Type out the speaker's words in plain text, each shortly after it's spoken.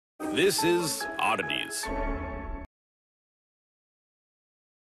This is Oddities.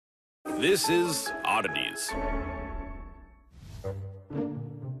 This is Oddities.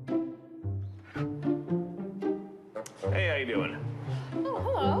 Hey, how you doing? Oh,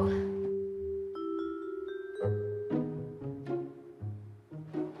 hello.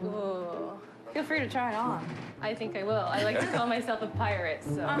 Ooh. Feel free to try it on. I think I will. I like to call myself a pirate,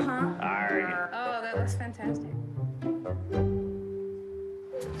 so. Alright. Oh, that looks fantastic.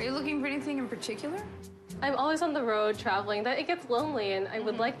 Are you looking for anything in particular? I'm always on the road traveling. It gets lonely, and I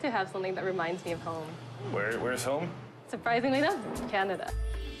would like to have something that reminds me of home. Where's home? Surprisingly enough, Canada.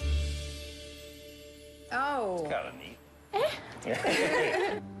 Oh. Kind of neat.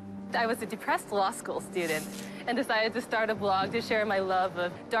 I was a depressed law school student and decided to start a blog to share my love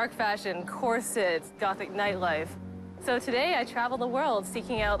of dark fashion, corsets, gothic nightlife. So today I travel the world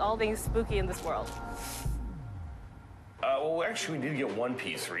seeking out all things spooky in this world. Well, actually, we did get one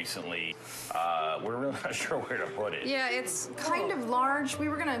piece recently. We're really not sure where to put it. Yeah, it's kind of large. We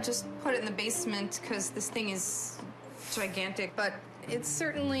were gonna just put it in the basement because this thing is gigantic, but it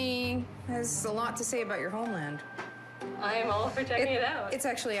certainly has a lot to say about your homeland. I am all for checking it out. It's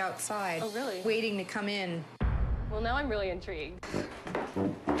actually outside. Oh, really? Waiting to come in. Well, now I'm really intrigued.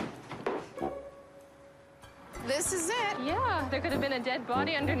 This is it. Yeah, there could have been a dead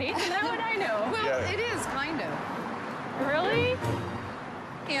body underneath, and how would I know? Well, Yeah. it is, kind of. Really?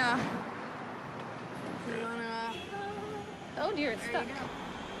 Yeah. You wanna... Oh dear, it's There stuck. you go.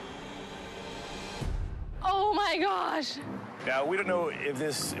 Oh my gosh! Now, we don't know if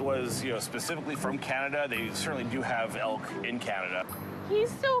this was, specifically from Canada. They certainly do have elk in Canada. He's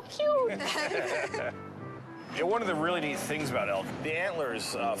so cute! One of the really neat things about elk, the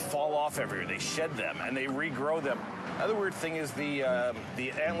antlers fall off every year. They shed them, and they regrow them. Another weird thing is the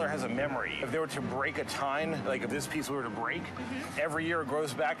antler has a memory. If they were to break a tine, like if this piece were to break, every year it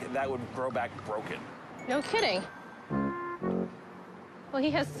grows back, that would grow back broken. No kidding. Well, he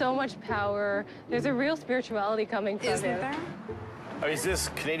has so much power. There's a real spirituality coming from Isn't him. there? Oh, is this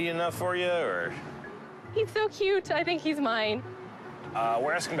Canadian enough for you, or? He's so cute. I think he's mine.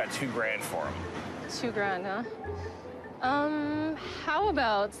 We're asking about $2,000 for him. $2,000, huh? How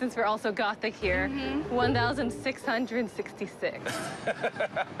about, since we're also gothic here, 1,666.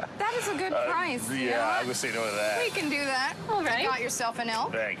 That is a good price. Yeah, I would say no to that. We can do that. All right. You got yourself an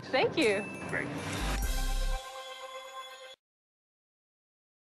elk. Thanks. Thank you. Great.